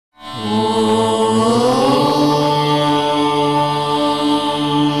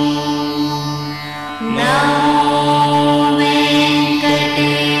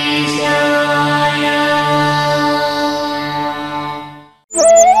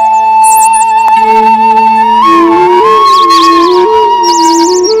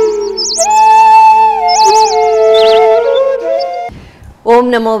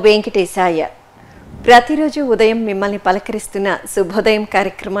నమో వెంకటేశాయ. ప్రతిరోజు ఉదయం మిమ్మల్ని పలకరిస్తున్న శుభోదయం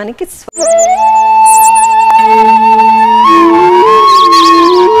కార్యక్రమానికి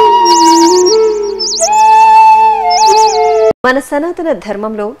మన సనాతన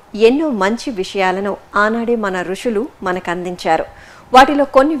ధర్మంలో ఎన్నో మంచి విషయాలను ఆనాడే మన ఋషులు మనకు అందించారు. వాటిలో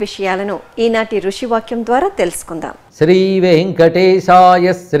కొన్ని విషయాలను ఈనాటి ఋషివాక్యం ద్వారా తెలుసుకుందాం. శ్రీ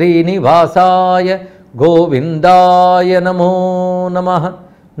వెంకటేశాయ శ్రీనివాసాయ గోవిందాయ నమో నమః.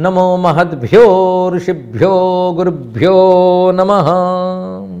 నమో మహద్భ్యో ఋషిభ్యో గురుభ్యో నమః.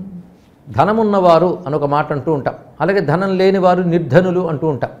 ధనమున్నవారు అని ఒక మాట అంటూ ఉంటాం, అలాగే ధనం లేనివారు నిర్ధనులు అంటూ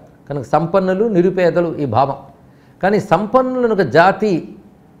ఉంటాం. కనుక సంపన్నులు నిరుపేదలు ఈ భావం. కానీ సంపన్నులను ఒక జాతి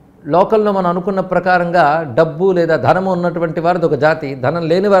లోకల్లో మనం అనుకున్న ప్రకారంగా డబ్బు లేదా ధనము ఉన్నటువంటి వారిది ఒక జాతి, ధనం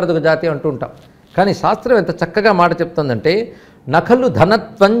లేని వారిది ఒక జాతి అంటూ ఉంటాం. కానీ శాస్త్రం ఎంత చక్కగా మాట చెప్తుందంటే నఖలు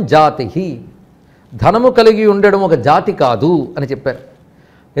ధనత్వం జాతి, ధనము కలిగి ఉండడం ఒక జాతి కాదు అని చెప్పారు.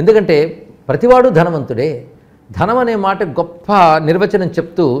 ఎందుకంటే ప్రతివాడు ధనవంతుడే. ధనం అనే మాట గొప్ప నిర్వచనం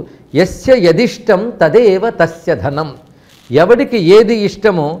చెప్తూ యస్య యదిష్టం తదేవ తస్య ధనం, ఎవడికి ఏది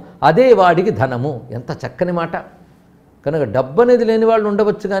ఇష్టమో అదే వాడికి ధనము. ఎంత చక్కని మాట. కనుక డబ్బు అనేది లేని వాళ్ళు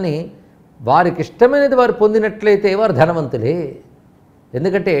ఉండవచ్చు, కానీ వారికి ఇష్టమైనది వారు పొందినట్లయితే వారు ధనవంతులే.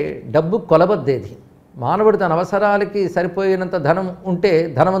 ఎందుకంటే డబ్బు కొలబద్దేది. మానవుడు తన అవసరాలకి సరిపోయినంత ధనం ఉంటే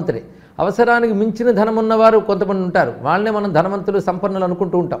ధనవంతుడే. అవసరానికి మించిన ధనం ఉన్నవారు కొంతమంది ఉంటారు, వాళ్ళనే మనం ధనవంతులు సంపన్నులు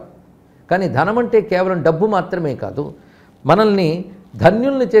అనుకుంటూ ఉంటాం. కానీ ధనం అంటే కేవలం డబ్బు మాత్రమే కాదు, మనల్ని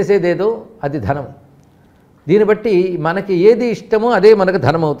ధన్యుల్ని చేసేదేదో అది ధనం. దీన్ని బట్టి మనకి ఏది ఇష్టమో అదే మనకు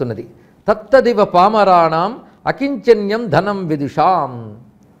ధనం అవుతున్నది. తత్తదివ పామరాణం అకించన్యం ధనం విదుషాం.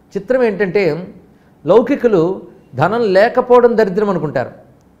 చిత్రం ఏంటంటే లౌకికులు ధనం లేకపోవడం దరిద్రం అనుకుంటారు,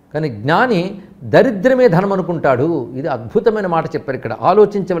 కానీ జ్ఞాని దరిద్రమే ధనం అనుకుంటాడు. ఇది అద్భుతమైన మాట చెప్పారు ఇక్కడ,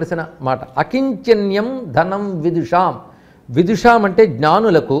 ఆలోచించవలసిన మాట. అకించన్యం ధనం విదుషాం. విదుషాం అంటే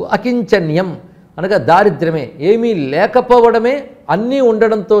జ్ఞానులకు, అకించన్యం అనగా దారిద్ర్యమే, ఏమీ లేకపోవడమే అన్నీ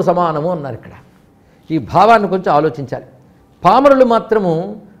ఉండడంతో సమానము అన్నారు ఇక్కడ. ఈ భావాన్ని కొంచెం ఆలోచించాలి. పామరులు మాత్రము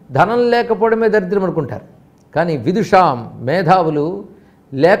ధనం లేకపోవడమే దరిద్రం అనుకుంటారు, కానీ విదుషాం మేధావులు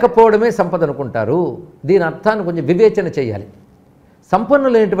లేకపోవడమే సంపద అనుకుంటారు. దీని అర్థాన్ని కొంచెం వివేచన చేయాలి.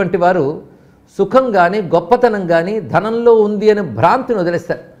 సంపన్నులైనటువంటి వారు సుఖం కానీ గొప్పతనం కానీ ధనంలో ఉంది అనే భ్రాంతిని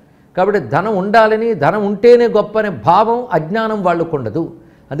వదిలేస్తారు. కాబట్టి ధనం ఉండాలని, ధనం ఉంటేనే గొప్ప అనే భావం అజ్ఞానం వాళ్ళకు ఉండదు.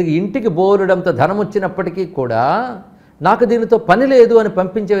 అందుకే ఇంటికి బోలెడంత ధనం వచ్చినప్పటికీ కూడా నాకు దీనితో పని లేదు అని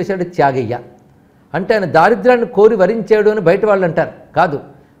పంపించే వేశాడు త్యాగయ్య. అంటే ఆయన దారిద్ర్యాన్ని కోరి వరించాడు అని బయట వాళ్ళు అంటారు. కాదు,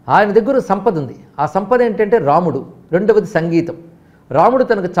 ఆయన దగ్గర సంపద ఉంది. ఆ సంపద ఏంటంటే రాముడు. రెండవది సంగీతం. రాముడు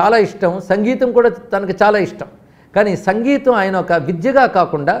తనకు చాలా ఇష్టం, సంగీతం కూడా తనకు చాలా ఇష్టం. కానీ సంగీతం ఆయన ఒక విద్యగా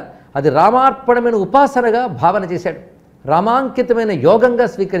కాకుండా అది రామార్పణమైన ఉపాసనగా భావన చేశాడు, రామాంకితమైన యోగంగా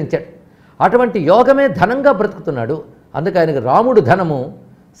స్వీకరించాడు. అటువంటి యోగమే ధనంగా బ్రతుకుతున్నాడు. అందుకే ఆయనకు రాముడు ధనము,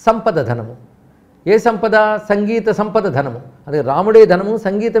 సంపద ధనము. ఏ సంపద? సంగీత సంపద ధనము. అదే రాముడే ధనము,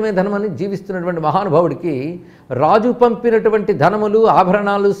 సంగీతమే ధనమని జీవిస్తున్నటువంటి మహానుభావుడికి రాజు పంపినటువంటి ధనములు,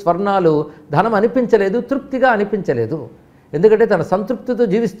 ఆభరణాలు, స్వర్ణాలు ధనం అనిపించలేదు, తృప్తిగా అనిపించలేదు. ఎందుకంటే తన సంతృప్తితో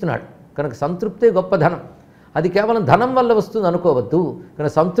జీవిస్తున్నాడు. కనుక సంతృప్తే గొప్ప ధనం. అది కేవలం ధనం వల్ల వస్తుంది అనుకోవద్దు.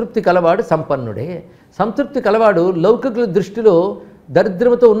 కనుక సంతృప్తి కలవాడు సంపన్నుడే. సంతృప్తి కలవాడు లౌకికుల దృష్టిలో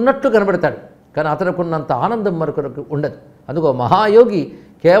దరిద్రముతో ఉన్నట్లు కనబడతాడు, కానీ అతనుకున్నంత ఆనందం మరొకరికి ఉండదు. అందుకో మహాయోగి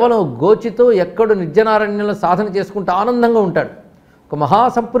కేవలం గోచితో ఎక్కడు నిర్జనారణ్యంలో సాధన చేసుకుంటూ ఆనందంగా ఉంటాడు. ఒక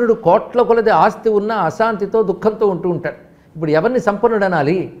మహాసంపన్నుడు కోట్ల కొలది ఆస్తి ఉన్న అశాంతితో దుఃఖంతో ఉంటూ ఉంటాడు. ఇప్పుడు ఎవరిని సంపన్నుడు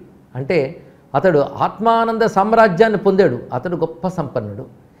అనాలి అంటే అతడు ఆత్మానంద సామ్రాజ్యాన్ని పొందాడు, అతడు గొప్ప సంపన్నుడు.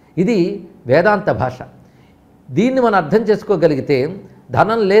 ఇది వేదాంత భాష. దీన్ని మనం అర్థం చేసుకోగలిగితే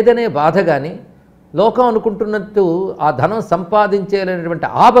ధనం లేదనే బాధ కానీ, లోకం అనుకుంటున్నట్టు ఆ ధనం సంపాదించేటువంటి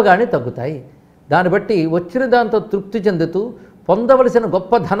ఆప కానీ తగ్గుతాయి. దాన్ని బట్టి వచ్చిన దాంతో తృప్తి చెందుతూ పొందవలసిన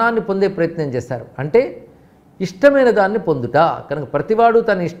గొప్ప ధనాన్ని పొందే ప్రయత్నం చేస్తారు. అంటే ఇష్టమైన దాన్ని పొందుట. కనుక ప్రతివాడు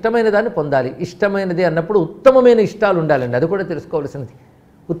తన ఇష్టమైన దాన్ని పొందాలి. ఇష్టమైనది అన్నప్పుడు ఉత్తమమైన ఇష్టాలు ఉండాలండి, అది కూడా తెలుసుకోవాల్సినది.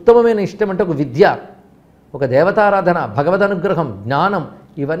 ఉత్తమమైన ఇష్టం అంటే ఒక విద్య, ఒక దేవతారాధన, భగవద్ అనుగ్రహం, జ్ఞానం,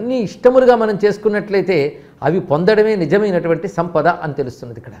 ఇవన్నీ ఇష్టములుగా మనం చేసుకున్నట్లయితే అవి పొందడమే నిజమైనటువంటి సంపద అని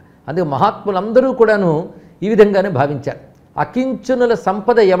తెలుస్తున్నది ఇక్కడ. అందుకే మహాత్ములందరూ కూడాను ఈ విధంగానే భావించారు. అకించునుల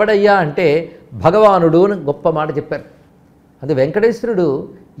సంపద ఎవడయ్యా అంటే భగవానుడు అని గొప్ప మాట చెప్పారు. అందుకే వెంకటేశ్వరుడు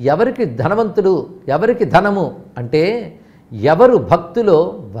ఎవరికి ధనవంతుడు, ఎవరికి ధనము అంటే ఎవరు భక్తులో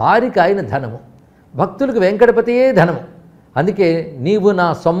వారికి ఆయన ధనము. భక్తులకు వెంకటపతియే ధనము. అందుకే నీవు నా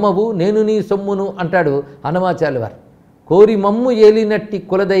సొమ్మవు, నేను నీ సొమ్మును అంటాడు హనుమాచార్యుల వారు. కోరి మమ్ము ఏలినట్టి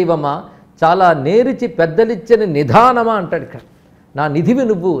కులదైవమా, చాలా నేరిచి పెద్దలిచ్చని నిధానమా అంటాడు ఇక్కడ. నా నిధివి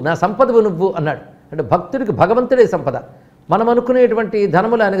నువ్వు, నా సంపదవు నువ్వు అన్నాడు. అంటే భక్తుడికి భగవంతుడే సంపద. మనం అనుకునేటువంటి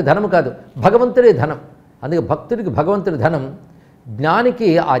ధనములు ఆయనకు ధనము కాదు, భగవంతుడే ధనం. అందుకే భక్తుడికి భగవంతుడి ధనం. జ్ఞానికి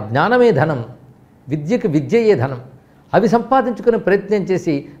ఆ జ్ఞానమే ధనం, విద్యకి విద్యయే ధనం. అవి సంపాదించుకునే ప్రయత్నం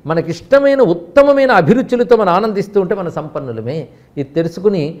చేసి మనకిష్టమైన ఉత్తమమైన అభిరుచులతో మనం ఆనందిస్తూ ఉంటే మన సంపన్నులమే. ఇది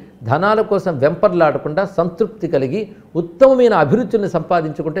తెలుసుకుని ధనాల కోసం వెంపర్లాడకుండా సంతృప్తి కలిగి ఉత్తమమైన అభిరుచుల్ని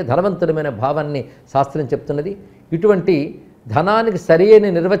సంపాదించుకుంటే ధనవంతులమైన భావాన్ని శాస్త్రం చెప్తున్నది. ఇటువంటి ధనానికి సరియైన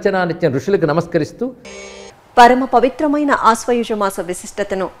నిర్వచనాన్ని ఇచ్చిన ఋషులకు నమస్కరిస్తూ పరమ పవిత్రమైన ఆశ్వయుజ మాస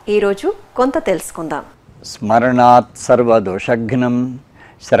విశిష్టతను ఈరోజు కొంత తెలుసుకుందాం. స్మరణాత్ సర్వదోషఘ్నం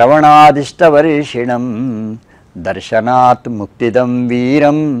శ్రవణాదిష్టవరీషిణం దర్శనాత్ ముక్తిదం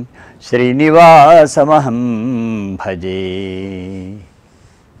వీరం శ్రీనివాసమహం భజే.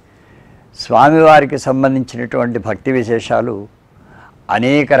 స్వామివారికి సంబంధించినటువంటి భక్తి విశేషాలు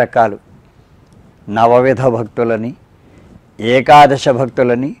అనేక రకాలు. నవవిధ భక్తులని, ఏకాదశ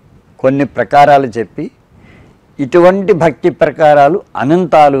భక్తులని కొన్ని ప్రకారాలు చెప్పి ఇటువంటి భక్తి ప్రకారాలు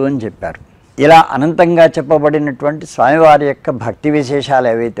అనంతాలు అని చెప్పారు. ఇలా అనంతంగా చెప్పబడినటువంటి స్వామివారి యొక్క భక్తి విశేషాలు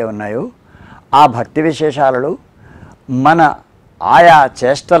ఏవైతే ఉన్నాయో ఆ భక్తి విశేషాలలో మన ఆయా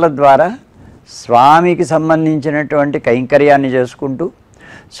చేష్టల ద్వారా స్వామికి సంబంధించినటువంటి కైంకర్యాన్ని చేసుకుంటూ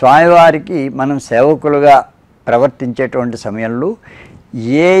స్వామివారికి మనం సేవకులుగా ప్రవర్తించేటువంటి సమయంలో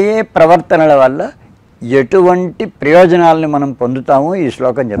ఏ ఏ ప్రవర్తనల వల్ల ఎటువంటి ప్రయోజనాలని మనం పొందుతామో ఈ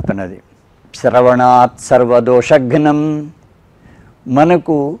శ్లోకం చెప్తున్నది. శ్రవణాత్ సర్వదోషఘ్నం,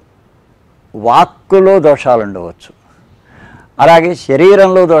 మనకు వాక్కులో దోషాలు ఉండవచ్చు, అలాగే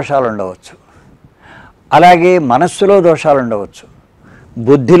శరీరంలో దోషాలు ఉండవచ్చు, అలాగే మనస్సులో దోషాలు ఉండవచ్చు,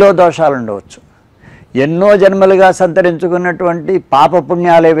 బుద్ధిలో దోషాలు ఉండవచ్చు. ఎన్నో జన్మలుగా సంతరించుకున్నటువంటి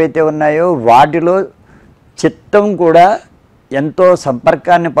పాపపుణ్యాలు ఏవైతే ఉన్నాయో వాటిలో చిత్తం కూడా ఎంతో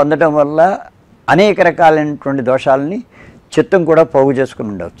సంపర్కాన్ని పొందడం వల్ల అనేక రకాలైనటువంటి దోషాలని చిత్తం కూడా పోగు చేసుకుని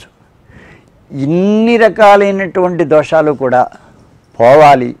ఉండవచ్చు. ఇన్ని రకాలైనటువంటి దోషాలు కూడా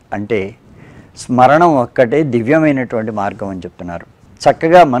పోవాలి అంటే స్మరణం ఒక్కటే దివ్యమైనటువంటి మార్గం అని చెప్తున్నారు.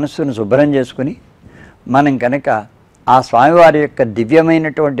 చక్కగా మనస్సును శుభ్రం చేసుకుని మనం కనుక ఆ స్వామివారి యొక్క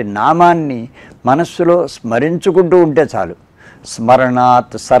దివ్యమైనటువంటి నామాన్ని మనస్సులో స్మరించుకుంటూ ఉంటే చాలు.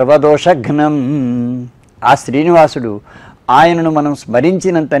 స్మరణాత్ సర్వదోషఘ్నం, ఆ శ్రీనివాసుడు ఆయనను మనం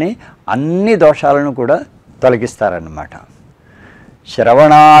స్మరించినంతనే అన్ని దోషాలను కూడా తొలగిస్తారన్నమాట.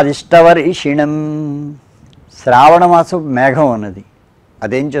 శ్రవణాదిష్టవరీషిణం, శ్రావణ మాసం మేఘం అన్నది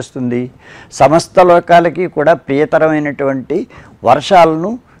అదేం చేస్తుంది, సమస్త లోకాలకి కూడా ప్రియతరమైనటువంటి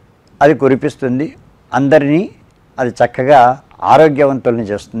వర్షాలను అది కురిపిస్తుంది. అందరినీ అది చక్కగా ఆరోగ్యవంతుల్ని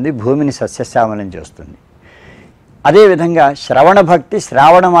చేస్తుంది, భూమిని సస్యశ్యామలం చేస్తుంది. అదేవిధంగా శ్రవణ భక్తి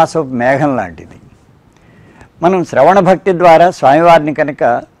శ్రావణ మాసం మేఘం లాంటిది. మనం శ్రవణ భక్తి ద్వారా స్వామివారిని కనుక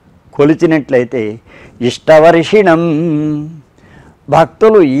కొలిచినట్లయితే ఇష్టవర్షిణం,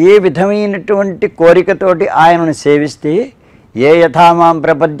 భక్తులు ఏ విధమైనటువంటి కోరికతోటి ఆయనను సేవిస్తే ఏ యథామాం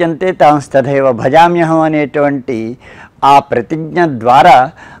ప్రపద్యంతే తాంస్తథైవ భజామ్యహం అనేటువంటి ఆ ప్రతిజ్ఞ ద్వారా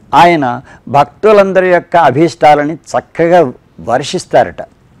ఆయన భక్తులందరి యొక్క అభీష్టాలని చక్కగా వర్షిస్తారట.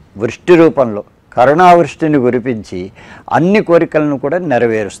 వృష్టి రూపంలో కరుణావృష్టిని కురిపించి అన్ని కోరికలను కూడా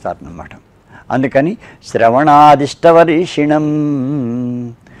నెరవేరుస్తారన్నమాట. అందుకని శ్రవణాదిష్టవరీషిణం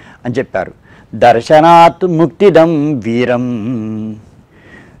అని చెప్పారు. దర్శనాత్ ముక్తిదం వీరం,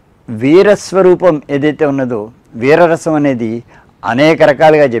 వీరస్వరూపం ఏదైతే ఉన్నదో వీరరసం అనేది అనేక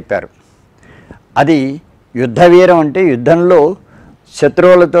రకాలుగా చెప్పారు. అది యుద్ధవీరం అంటే యుద్ధంలో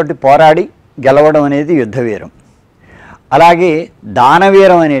శత్రువులతోటి పోరాడి గెలవడం అనేది యుద్ధవీరం. అలాగే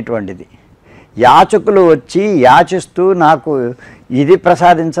దానవీరం అనేటువంటిది, యాచకులు వచ్చి యాచిస్తూ నాకు ఇది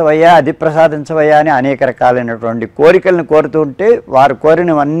ప్రసాదించవయ్యా అది ప్రసాదించవయ్యా అని అనేక రకాలైనటువంటి కోరికలను కోరుతూ ఉంటే వారు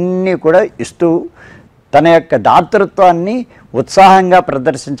కోరినవన్నీ కూడా ఇస్తూ తన యొక్క దాతృత్వాన్ని ఉత్సాహంగా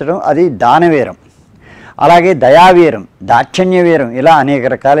ప్రదర్శించడం అది దానవీరం. అలాగే దయావీరం, దాక్షిణ్యవీరం, ఇలా అనేక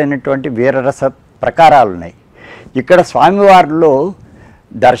రకాలైనటువంటి వీరరస ప్రకారాలు ఉన్నాయి. ఇక్కడ స్వామివారిలో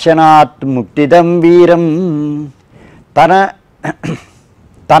దర్శనాత్ ముక్తిదం వీరం,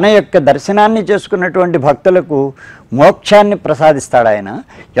 తన యొక్క దర్శనాన్ని చేసుకున్నటువంటి భక్తులకు మోక్షాన్ని ప్రసాదిస్తాడు ఆయన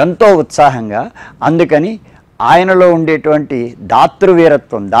ఎంతో ఉత్సాహంగా. అందుకని ఆయనలో ఉండేటువంటి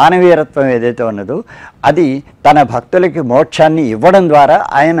దాతృవీరత్వం, దానవీరత్వం ఏదైతే ఉన్నదో అది తన భక్తులకి మోక్షాన్ని ఇవ్వడం ద్వారా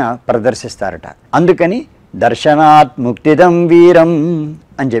ఆయన ప్రదర్శిస్తారట. అందుకని దర్శనాత్ ముక్తిదం వీరం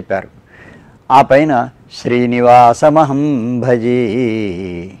అని చెప్పారు. ఆ పైన శ్రీనివాసమహం భజే,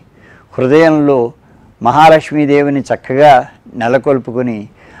 హృదయంలో మహాలక్ష్మీదేవిని చక్కగా నెలకొల్పుకొని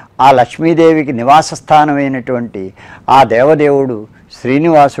ఆ లక్ష్మీదేవికి నివాస స్థానమైనటువంటి ఆ దేవదేవుడు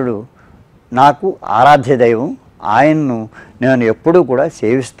శ్రీనివాసుడు నాకు ఆరాధ్య దైవం, ఆయన్ను నేను ఎప్పుడూ కూడా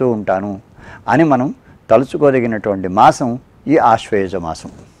సేవిస్తూ ఉంటాను అని మనం తలుచుకోదగినటువంటి మాసం ఈ ఆశ్వయుజ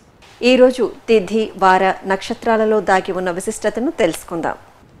మాసం. ఈరోజు తిథి వార నక్షత్రాలలో దాగి ఉన్న విశిష్టతను తెలుసుకుందాం.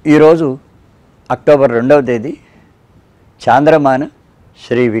 ఈరోజు అక్టోబర్ 2వ తేదీ చాంద్రమాన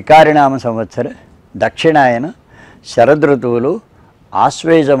శ్రీ వికారినామ సంవత్సర దక్షిణాయన శరదృతువులు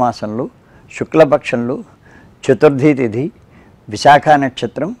ఆశ్వేజ మాసంలో శుక్లపక్షంలో చతుర్థి తిథి విశాఖ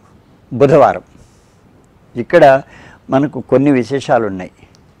నక్షత్రం బుధవారం. ఇక్కడ మనకు కొన్ని విశేషాలు ఉన్నాయి.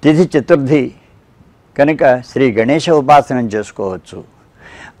 తిథి చతుర్థి కనుక శ్రీ గణేశ ఉపాసనం చేసుకోవచ్చు.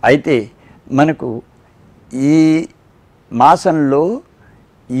 అయితే మనకు ఈ మాసంలో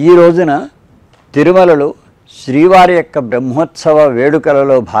ఈ రోజున తిరుమలలో శ్రీవారి యొక్క బ్రహ్మోత్సవ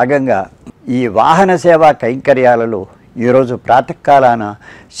వేడుకలలో భాగంగా ఈ వాహన సేవా కైంకర్యాలలో ఈరోజు ప్రాతకాలాన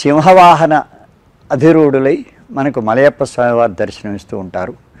సింహవాహన అధిరూఢులై మనకు మలయప్ప స్వామివారు దర్శనమిస్తూ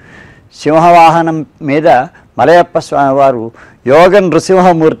ఉంటారు. సింహవాహనం మీద మలయప్ప స్వామివారు యోగ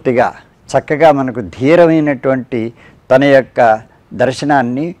నృసింహమూర్తిగా చక్కగా మనకు ధీరమైనటువంటి తన యొక్క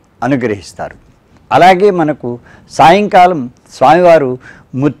దర్శనాన్ని అనుగ్రహిస్తారు. అలాగే మనకు సాయంకాలం స్వామివారు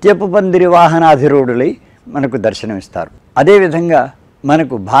ముత్యపు పందిరి వాహనాధిరూఢులై మనకు దర్శనమిస్తారు. అదేవిధంగా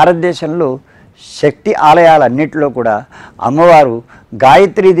మనకు భారతదేశంలో శక్తి ఆలయాలన్నింటిలో కూడా అమ్మవారు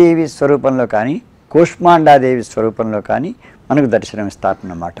గాయత్రీదేవి స్వరూపంలో కానీ కూష్మాండాదేవి స్వరూపంలో కానీ మనకు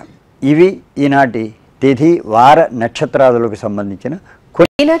దర్శనమిస్తారన్నమాట. ఇవి ఈనాటి తిథి వార నక్షత్రాదులకు సంబంధించిన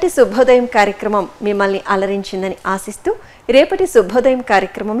ఈనాటి శుభోదయం కార్యక్రమం మిమ్మల్ని అలరించిందని ఆశిస్తూ రేపటి శుభోదయం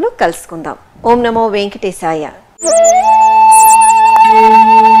కార్యక్రమంలో కలుసుకుందాం. ఓం నమో వెంకటేశాయ.